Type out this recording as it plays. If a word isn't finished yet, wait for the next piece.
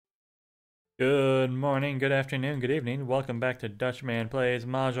Good morning, good afternoon, good evening. Welcome back to Dutchman Plays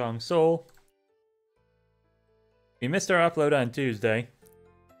Mahjong Soul. We missed our upload on Tuesday.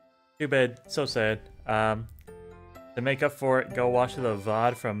 Too bad, so sad. To make up for it, go watch the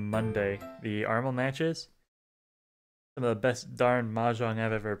VOD from Monday. The Armal matches. Some of the best darn Mahjong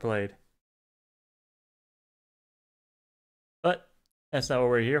I've ever played. But that's not what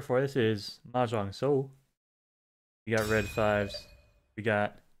we're here for. This is Mahjong Soul. We got red fives. We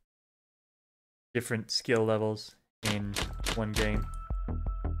got different skill levels in one game.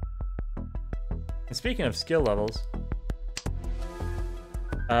 And speaking of skill levels,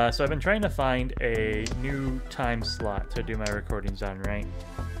 so I've been trying to find a new time slot to do my recordings on, right?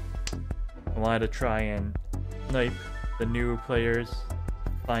 I wanted to try and snipe the new players,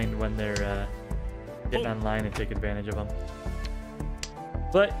 find when they're getting online and take advantage of them.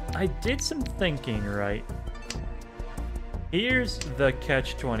 But I did some thinking, right? Here's the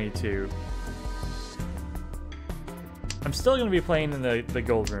catch-22. I'm still going to be playing in the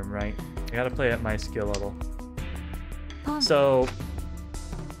gold room, right? I gotta play at my skill level. So,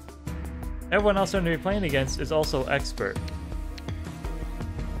 everyone else I'm going to be playing against is also expert.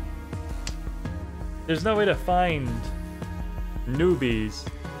 There's no way to find newbies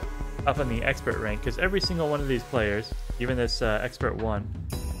up in the expert rank, because every single one of these players, even this expert one,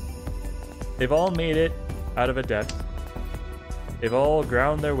 they've all made it out of adept. They've all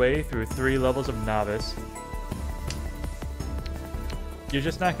ground their way through 3 levels of novice. You're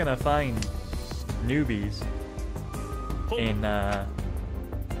just not gonna find newbies in the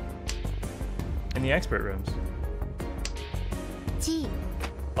expert rooms.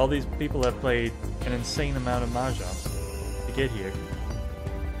 All these people have played an insane amount of Mahjong to get here,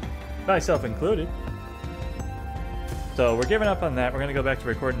 myself included. So we're giving up on that. We're gonna go back to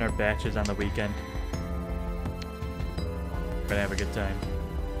recording our batches on the weekend. We're gonna have a good time.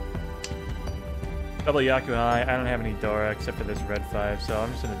 Double Yaku High. I don't have any Dora except for this red 5, so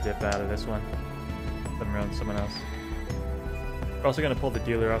I'm just going to dip out of this one. Put them around someone else. We're also going to pull the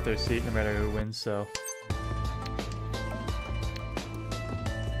dealer off their seat no matter who wins, so...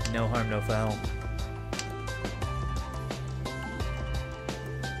 no harm, no foul.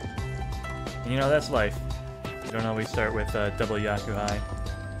 And you know, that's life. You don't always start with double Yaku High.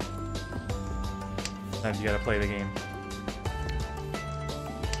 Sometimes you gotta play the game.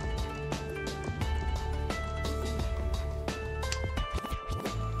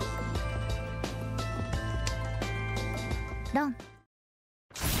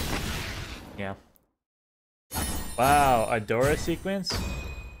 Yeah. Wow, a Dora sequence?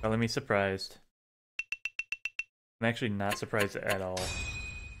 Color me surprised. I'm actually not surprised at all.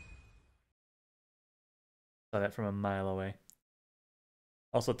 Saw that from a mile away.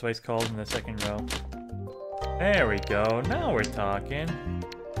 Also twice called in the second row. There we go, now we're talking.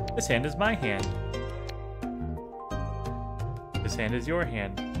 This hand is my hand. This hand is your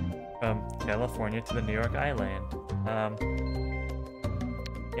hand. From California to the New York Island.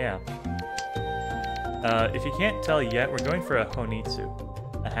 Yeah. If you can't tell yet, we're going for a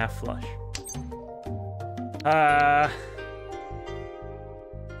Honitsu. A half flush.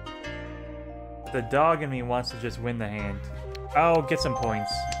 The dog in me wants to just win the hand. Oh, get some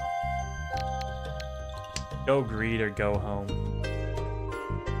points. Go greed or go home.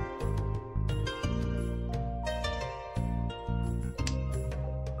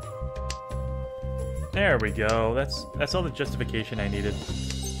 There we go. That's all the justification I needed.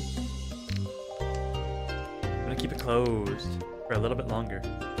 I'm gonna keep it closed for a little bit longer.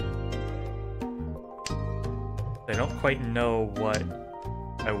 I don't quite know what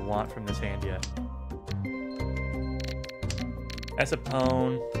I want from this hand yet. That's a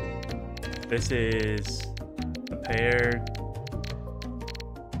pawn. This is a pair.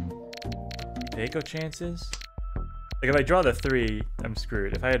 Echo chances? Like if I draw the 3, I'm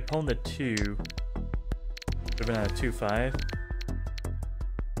screwed. If I had pawned the 2, would have been at a 2-5.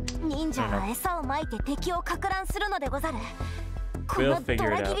 We'll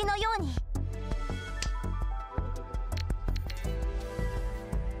figure it out.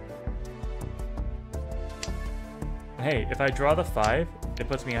 Hey, if I draw the 5, it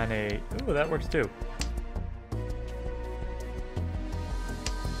puts me on a... Ooh, that works too.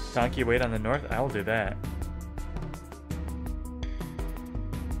 Donkey wait on the north? I'll do that.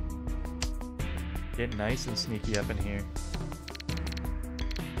 Get nice and sneaky up in here.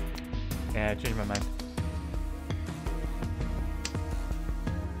 Yeah, I changed my mind.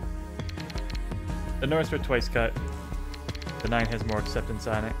 The Norths are twice cut. The 9 has more acceptance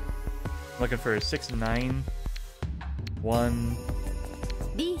on it. I'm looking for a 6-9. 1,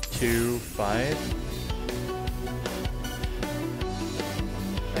 2, 5.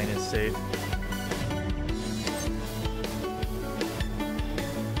 9 is safe.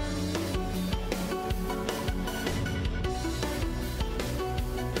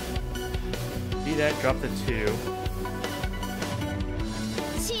 that, drop the 2.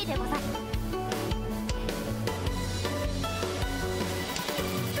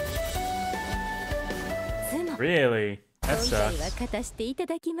 Really? That sucks.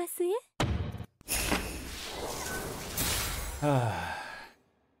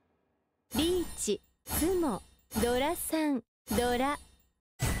 Reach, Sumo, Dora-san, Dora.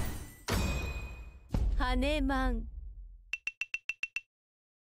 Haneman.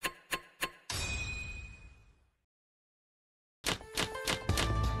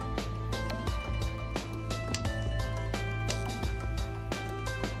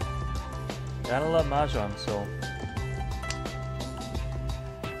 Gotta love Mahjong Soul.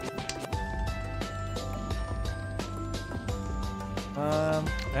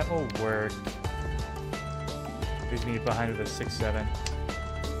 That will work. Leaves me behind with a 6-7.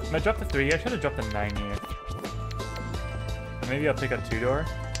 I dropped the 3. I should have dropped the 9 here. Maybe I'll pick up 2-door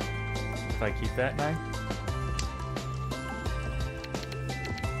if I keep that 9.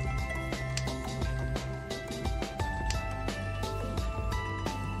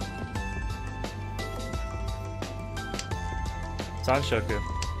 Sanshoku.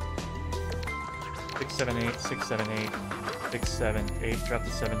 6, 7, 8, 6, 7, 8, 6, 7, 8. Drop the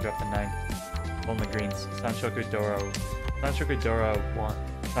 7, drop the 9. Only greens. Sanshoku Dora. Sanshoku Dora 1.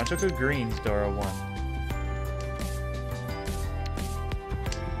 Sanshoku greens Dora 1.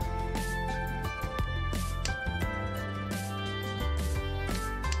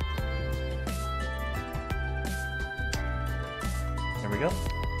 There we go.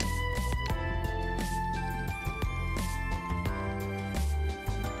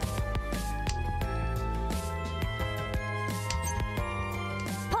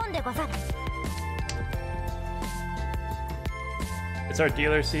 It's our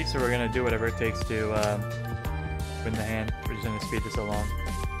dealer seat, so we're gonna do whatever it takes to win the hand. We're just gonna speed this along.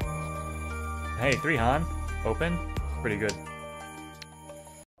 Hey, 3 Han. Open. Pretty good.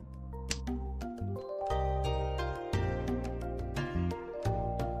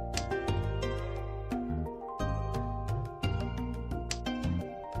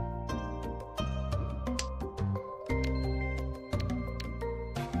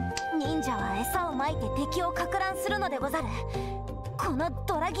 Ninja は餌をまいて敵を撹乱するのでござる。この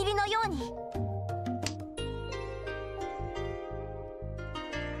ドラ切りのように。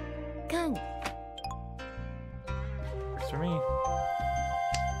カン。Works for me.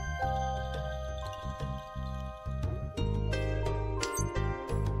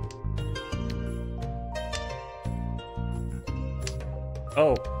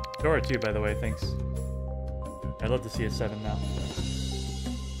 Oh, Dora 2, by the way, thanks. I'd love to see a 7 now.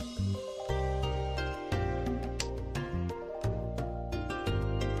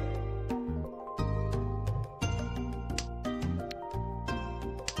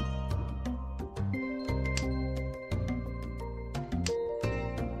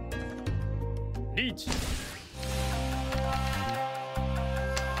 Neat.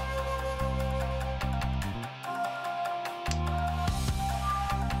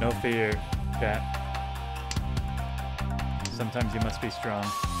 No fear, chat. Sometimes you must be strong.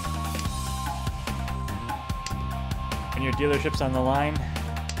 When your dealership's on the line,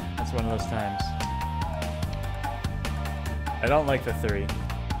 that's one of those times. I don't like the 3.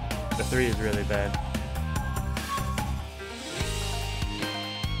 The 3 is really bad.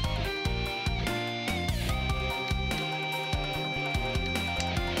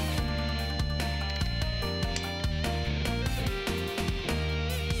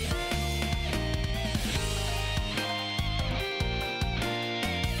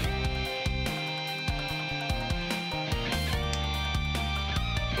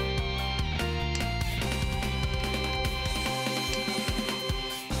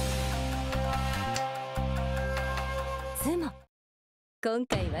 Sumo. 今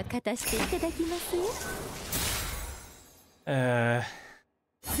回は勝たしていただきますよ。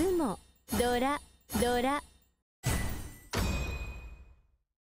Sumo, Dora, Dora.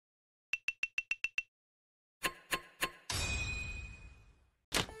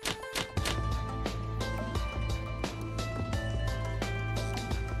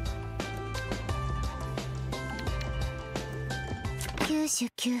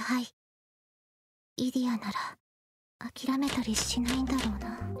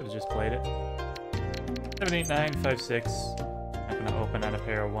 I'll have just played it. 7, 8, 9, 5, 6. Not gonna open on a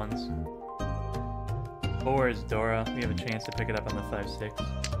pair of 1s. 4 is Dora. We have a chance to pick it up on the 5, 6.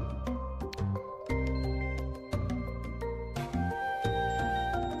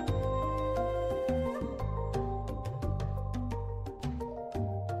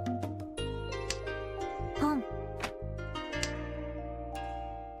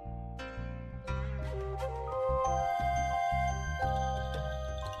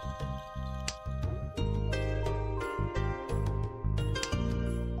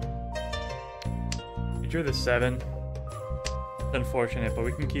 drew the 7. It's unfortunate, but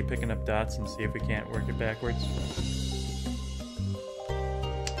we can keep picking up dots and see if we can't work it backwards.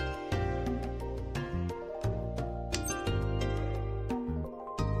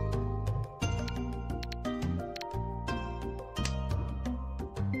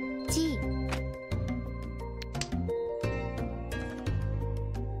 G.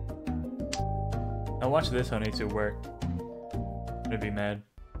 Now watch this Honetsu work. I'd be mad.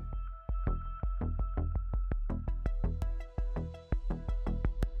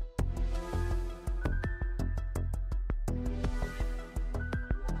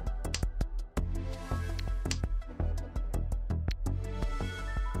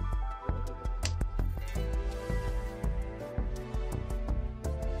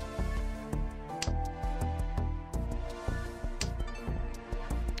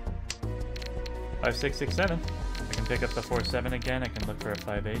 Five, 6, 6, 7. I can pick up the 4, 7 again. I can look for a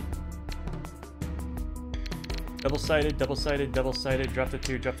 5, 8. Double-sided, double-sided, double-sided. Drop the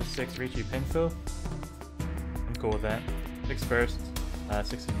 2, drop the 6. Reach you pinfu. I'm cool with that. 6 first.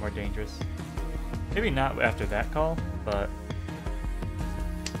 6 is more dangerous. Maybe not after that call, but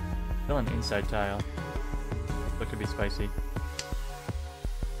still an inside tile. That could be spicy.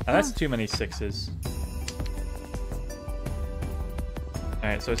 Now that's too many 6s.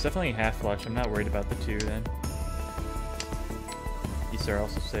 Alright, so it's definitely half flush. I'm not worried about the 2 then. East are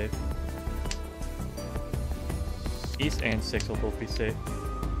also safe. East and 6 will both be safe.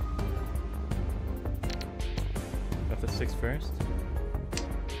 Got the 6 first.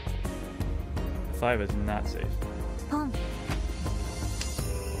 The 5 is not safe. Pong.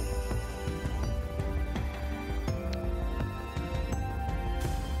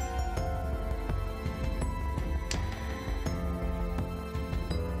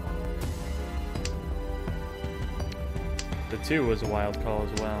 The 2 was a wild call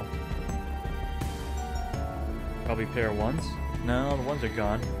as well. Probably pair of 1s. No, the 1s are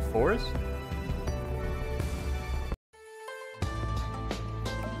gone. 4s?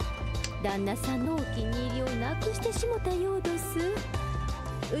 Danna san no okiniiriをなくしてしもたようどす。う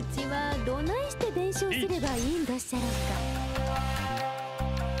ちはどないして弁償すればいいんだっしゃろか。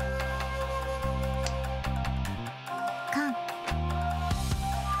カン。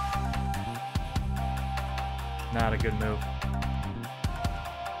 Not a good move.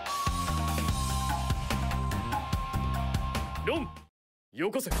 Ron,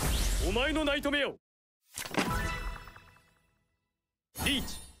 よこせ。お前のナイトメアを。リー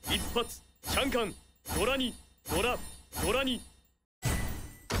チ、一発、シャンカン、ドラに、ドラ、ドラに。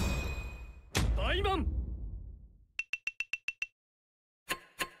大満。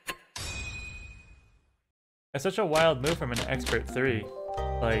That's such a wild move from an expert 3.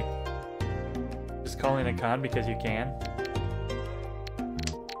 Like, just calling a con because you can.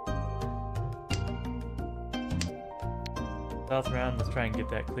 South round, let's try and get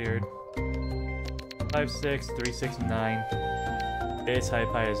that cleared. 5, 6, 3, 6, 9. Base high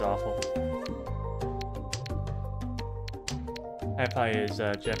pie is awful. High pie is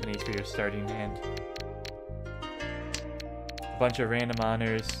Japanese for your starting hand. A bunch of random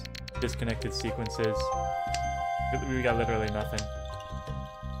honors, disconnected sequences. We got literally nothing.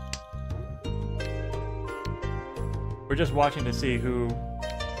 We're just watching to see who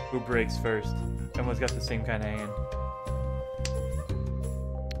breaks first. Everyone's got the same kind of hand.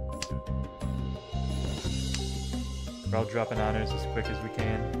 We're all dropping honors as quick as we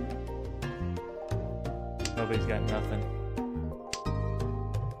can. Nobody's got nothing.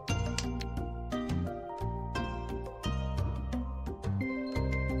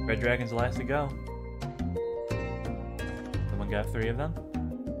 Red Dragon's the last to go. Someone got 3 of them?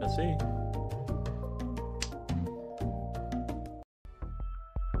 Let's see.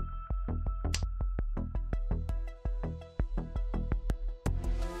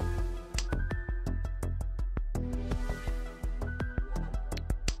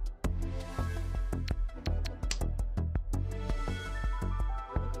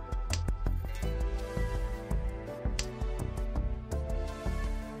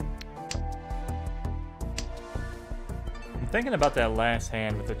 Thinking about that last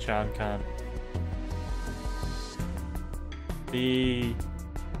hand with the Chankan. The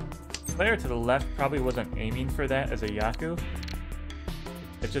player to the left probably wasn't aiming for that as a Yaku.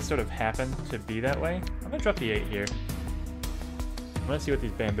 It just sort of happened to be that way. I'm gonna drop the 8 here. I wanna see what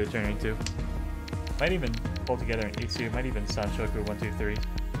these bamboo turn into. Might even pull together an Itsu, might even Sanshoku 1, 2, 3.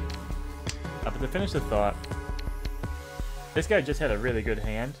 But to finish the thought, this guy just had a really good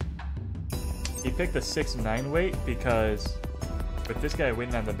hand. He picked the 6-9 weight because with this guy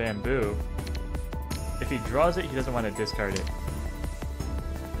waiting on the bamboo, if he draws it, he doesn't want to discard it.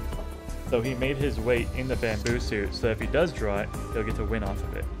 So he made his weight in the bamboo suit, so if he does draw it, he'll get to win off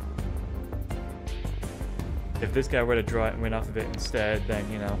of it. If this guy were to draw it and win off of it instead, then,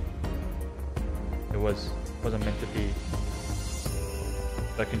 you know, it wasn't meant to be.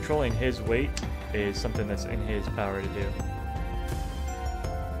 But controlling his weight is something that's in his power to do.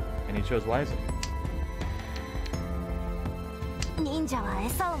 And he chose wisely.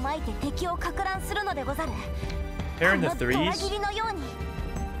 Pair in the threes.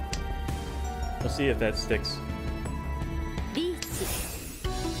 We'll see if that sticks.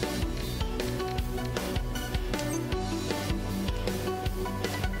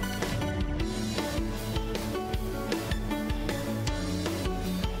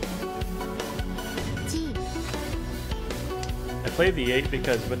 I played the 8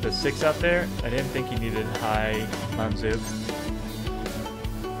 because with the 6 out there, I didn't think he needed high Manzu.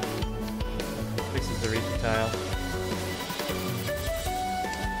 6 is the Rishi tile.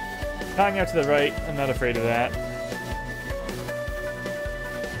 Tanya to the right, I'm not afraid of that.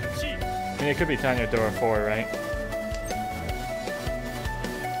 I mean, it could be Tanya Dora 4, right?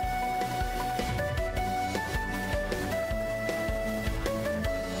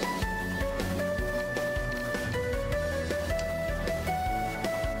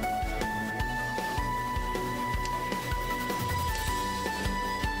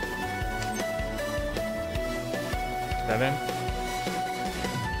 Seven.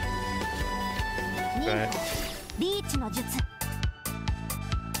 Okay.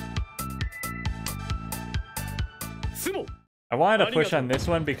 I wanted to push on this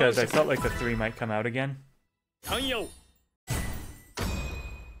one because I felt like the 3 might come out again.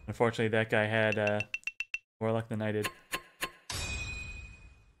 Unfortunately, that guy had more luck than I did.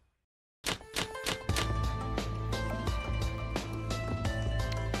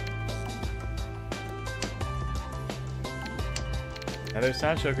 Another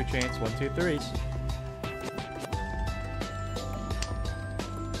Sanshoku chains, 1, 2, 3s.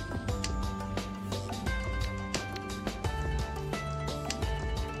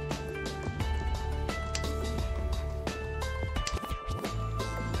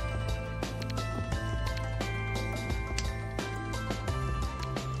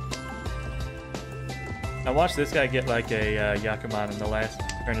 I watched this guy get like a Yakuman in the last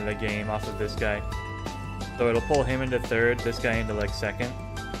turn of the game off of this guy. So it'll pull him into 3rd, this guy into like 2nd.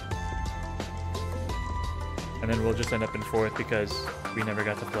 And then we'll just end up in 4th because we never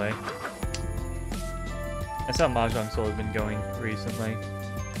got to play. That's how Mahjong Soul has been going recently.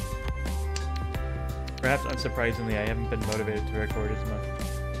 Perhaps unsurprisingly, I haven't been motivated to record as much.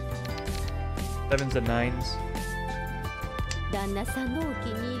 7s and 9s.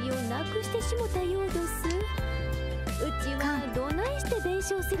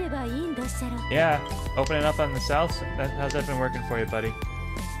 Yeah, opening up on the south. How's that been working for you, buddy?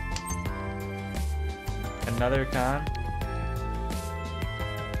 Another con?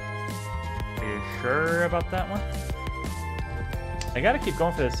 Are you sure about that one? I gotta keep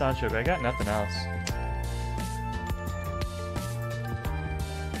going for this Sanshoku. I got nothing else.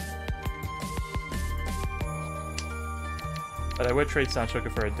 But I would trade Sanshoku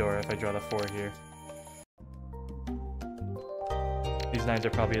for a Dora if I draw the 4 here. These 9s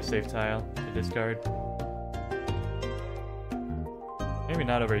are probably a safe tile to discard. Maybe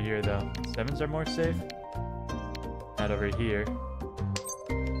not over here though. 7s are more safe. Not over here.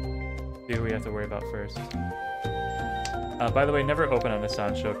 See who we have to worry about first. By the way, never open on a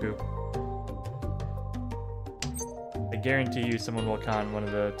Sanshoku. I guarantee you someone will con one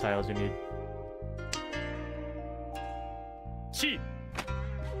of the tiles you need.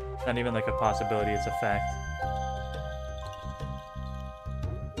 Not even like a possibility, it's a fact.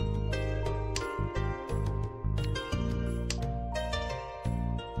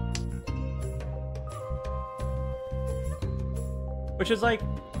 Which is like,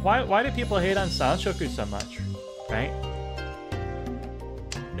 why do people hate on Sanshoku so much, right?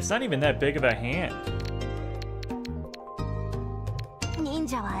 It's not even that big of a hand.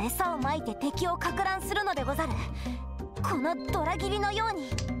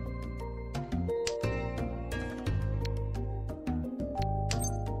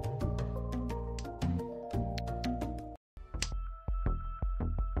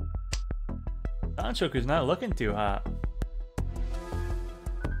 Sanshoku's not looking too hot.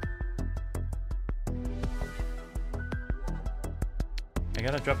 I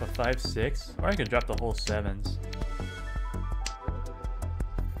gotta drop a 5-6, or I could drop the whole 7s.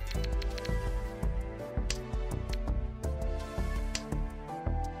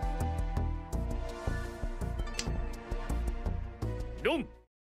 Ron,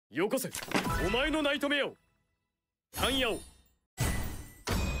 yokose, お前のナイトメアを。タンヤを。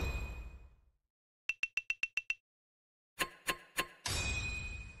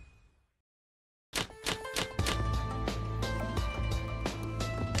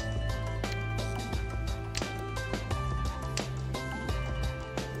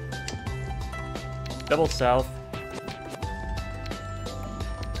Double south.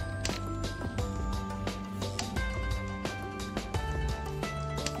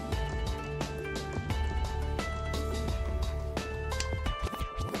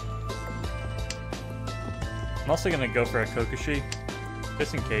 I'm also gonna go for a Kokushi,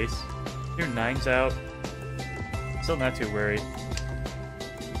 just in case. 2 9s out. Still not too worried.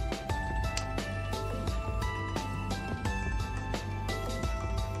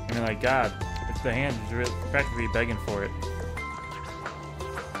 I mean, like, God, it's the hand is really practically begging for it.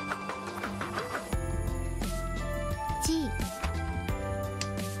 G.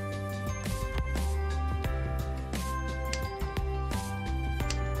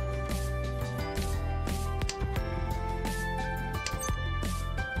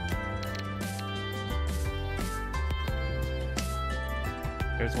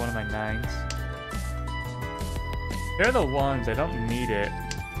 There's one of my 9s. They're the 1s, I don't need it.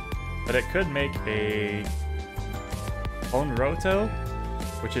 But it could make a Onroto,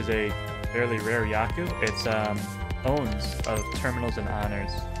 which is a fairly rare Yaku. It's owns of terminals and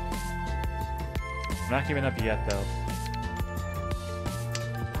honors. I'm not giving up yet though.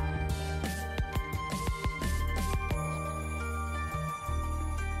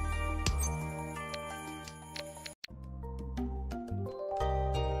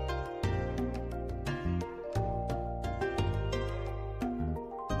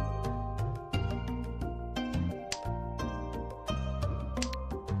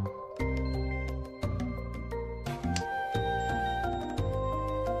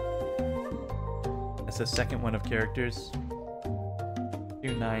 That's the second one of characters.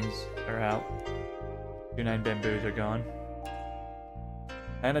 2 9s are out. 2 9 bamboos are gone.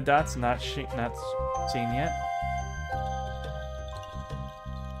 And a dot's not seen yet.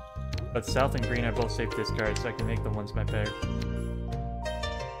 But south and green are both safe discards, so I can make the ones my pair.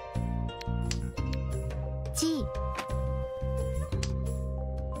 G.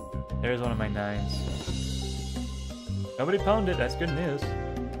 There's one of my 9s. Nobody pwned it, that's good news.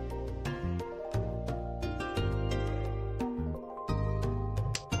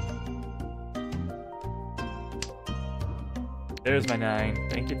 There's my 9.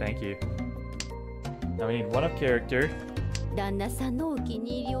 Thank you, thank you. Now we need 1 of character. 旦那さんのお気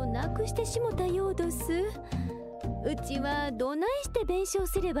に入りをなくしてしもたようどす。うちはどないして弁償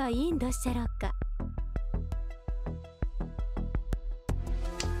すればいいんだっしゃろか。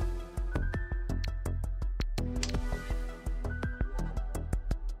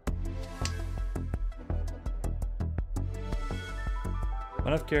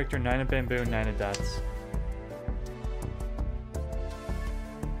1 of character, 9 of bamboo, 9 of dots.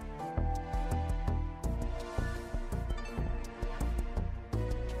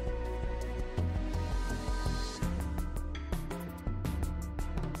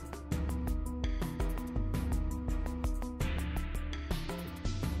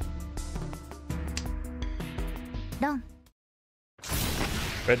 Done.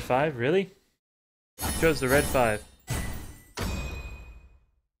 Red 5, really? Chose the red 5.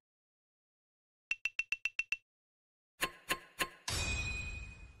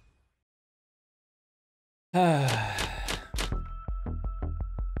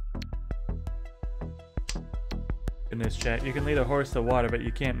 Goodness, chat. You can lead a horse to water, but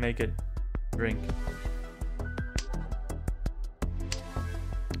you can't make it drink.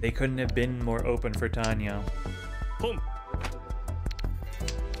 They couldn't have been more open for Tanya. Pum.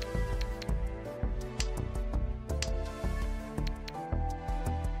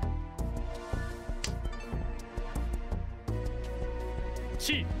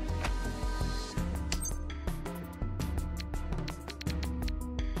 Chi.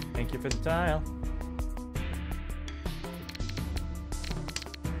 Thank you for the tile.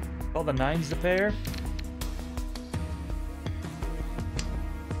 All the 9s to pair.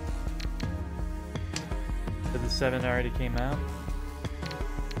 The 7 already came out.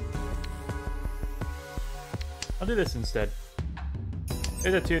 I'll do this instead.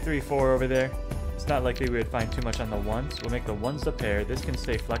 There's a 2, 3, 4 over there. It's not likely we would find too much on the 1s. We'll make the 1s the pair. This can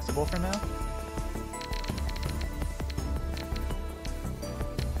stay flexible for now.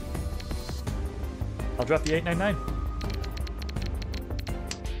 I'll drop the 899.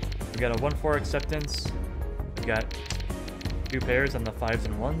 We got a 1-4 acceptance. We got 2 pairs on the 5s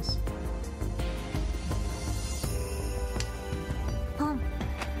and 1s.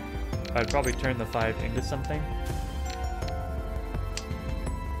 I'd probably turn the 5 into something.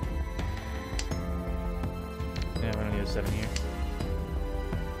 Yeah, we don't need a 7 here.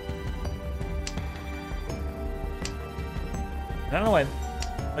 I don't know why.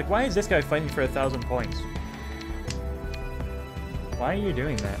 Like, why is this guy fighting for 1,000 points? Why are you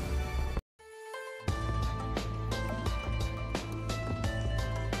doing that?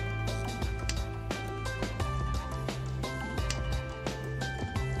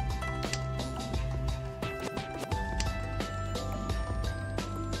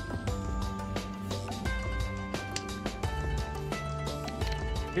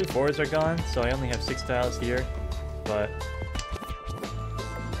 2 4s are gone, so I only have 6 tiles here, but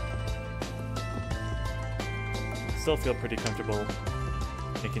still feel pretty comfortable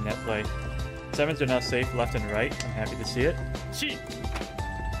making that play. 7s are now safe left and right. I'm happy to see it. Chi.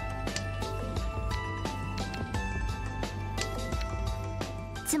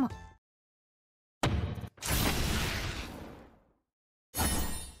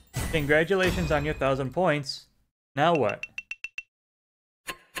 Congratulations on your 1,000 points. Now what?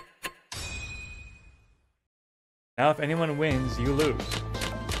 Now if anyone wins, you lose.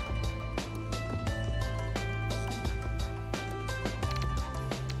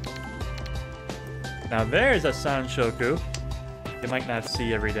 Now there's a Sanshoku you might not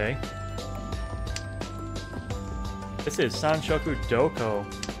see every day. This is Sanshoku Doko.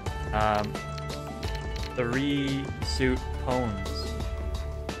 3 suit pones.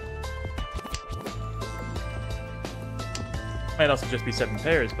 Might also just be 7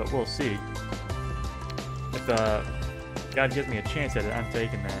 pairs, but we'll see. If God gives me a chance at it, I'm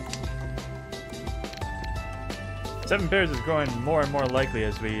taking that. 7 pairs is growing more and more likely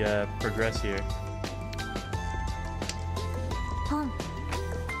as we progress here.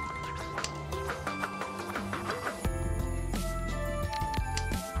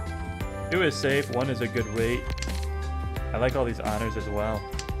 Two is safe, 1 is a good weight. I like all these honors as well.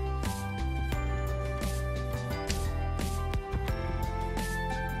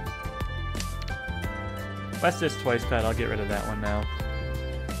 West is twice pad, I'll get rid of that one now.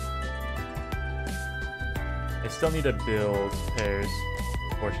 I still need to build pairs,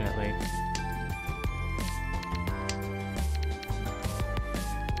 fortunately.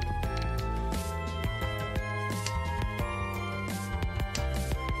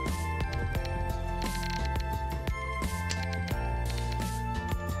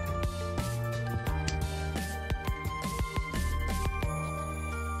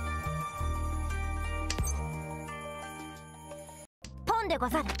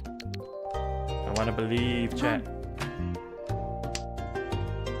 I want to believe, chat.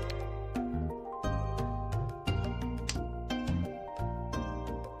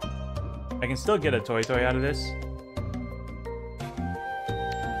 I can still get a toy out of this.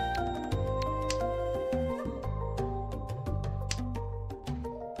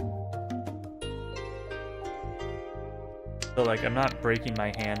 So like, I'm not breaking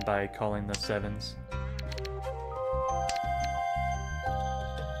my hand by calling the 7s.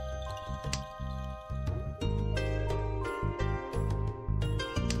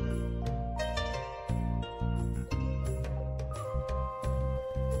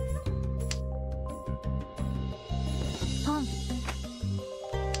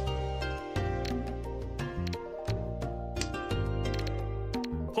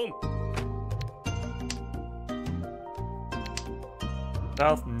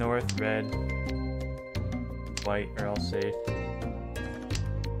 South, north, red, white are all safe.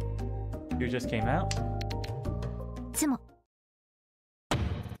 You just came out?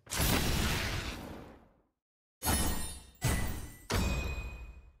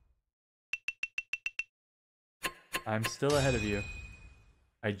 I'm still ahead of you.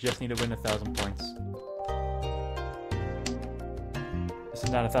 I just need to win 1,000 points. This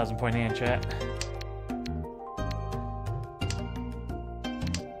is not a 1,000-point hand, chat.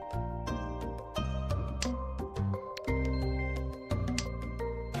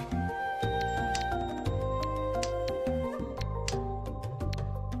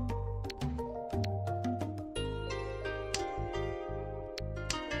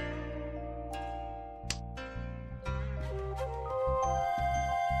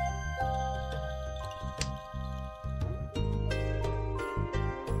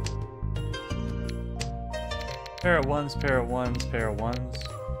 Pair of 1s, pair of 1s, pair of 1s.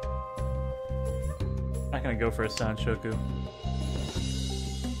 Not gonna go for a Sanshoku.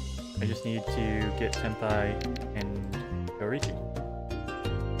 I just need to get Tenpai and Gorichi.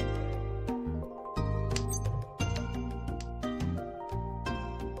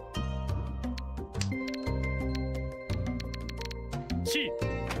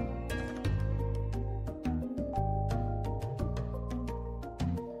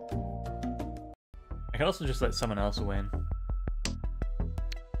 I could also just let someone else win.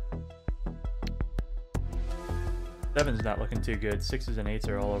 7's not looking too good. 6s and 8s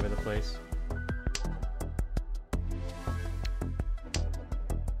are all over the place.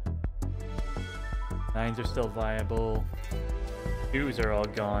 Nines are still viable. 2s are all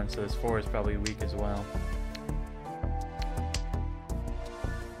gone, so this 4 is probably weak as well.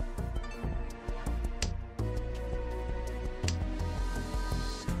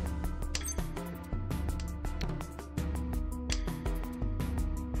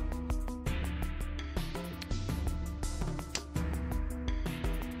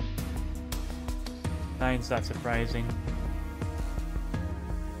 Nine's not surprising.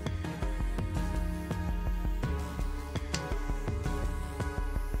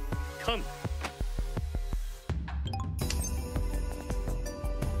 Come.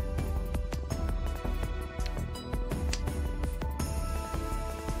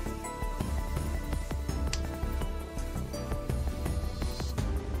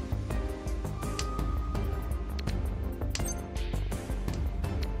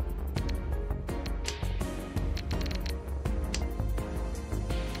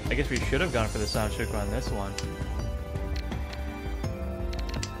 I guess we should have gone for the sound check on this one.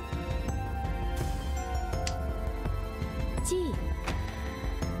 G.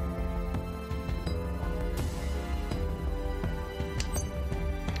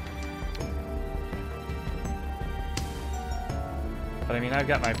 But I mean, I've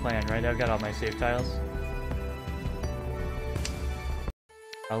got my plan, right? I've got all my save tiles.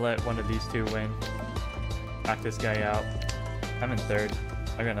 I'll let one of these two win. Knock this guy out. I'm in third.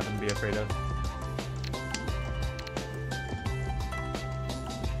 I got nothing to be afraid of.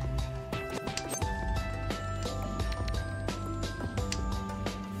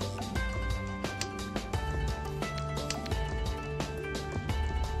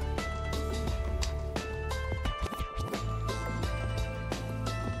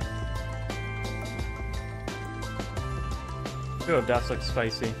 Two of dots look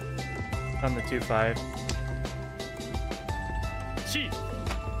spicy. On the 2-5. Chi.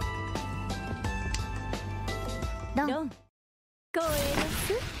 Don.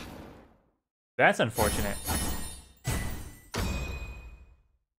 That's unfortunate.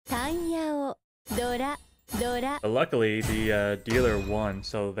 Tanyao. Dora. Dora. But luckily, the dealer won,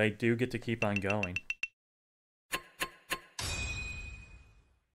 so they do get to keep on going.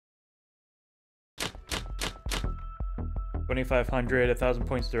 $2,500, 1,000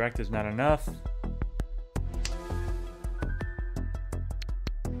 points direct is not enough.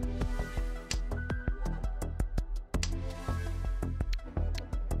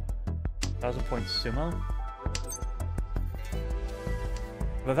 $1,000 sumo.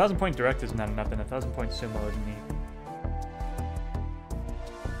 If 1,000 point direct is not enough, then 1,000 point sumo is neat.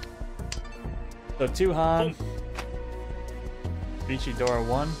 So 2 Han. Vici Dora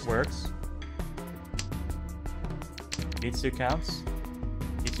 1 works. Itsu counts.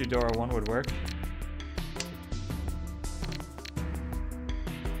 Itsu Dora 1 would work.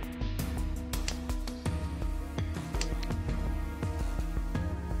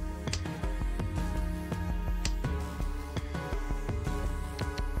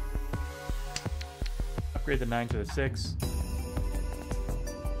 Upgrade the 9 to the 6.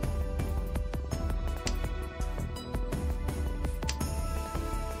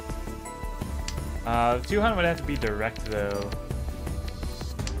 Two-Han would have to be direct though.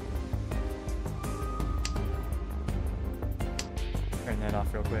 Turn that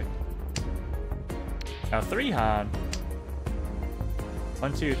off real quick. Now 3-Han.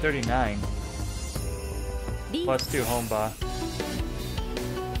 1, 2, 39. Plus 2 Homba.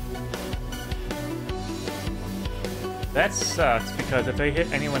 That sucks because if they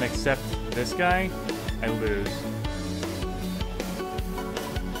hit anyone except this guy, I lose.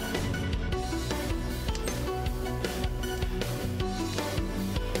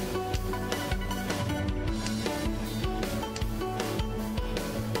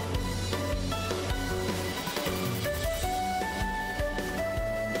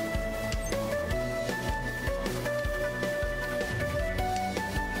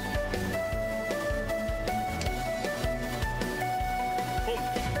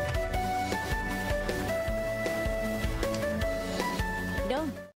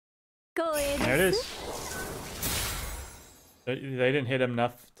 There it is. They didn't hit him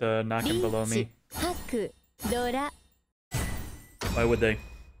enough to knock him below me. Why would they?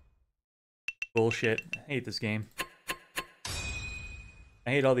 Bullshit. I hate this game. I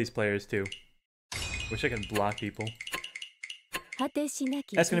hate all these players too. Wish I could block people. That's going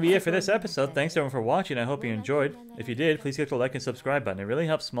to be it for this episode. Thanks everyone for watching. I hope you enjoyed. If you did, please click the like and subscribe button. It really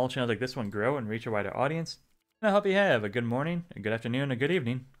helps small channels like this one grow and reach a wider audience. And I hope you have a good morning, a good afternoon, a good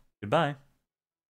evening. Goodbye.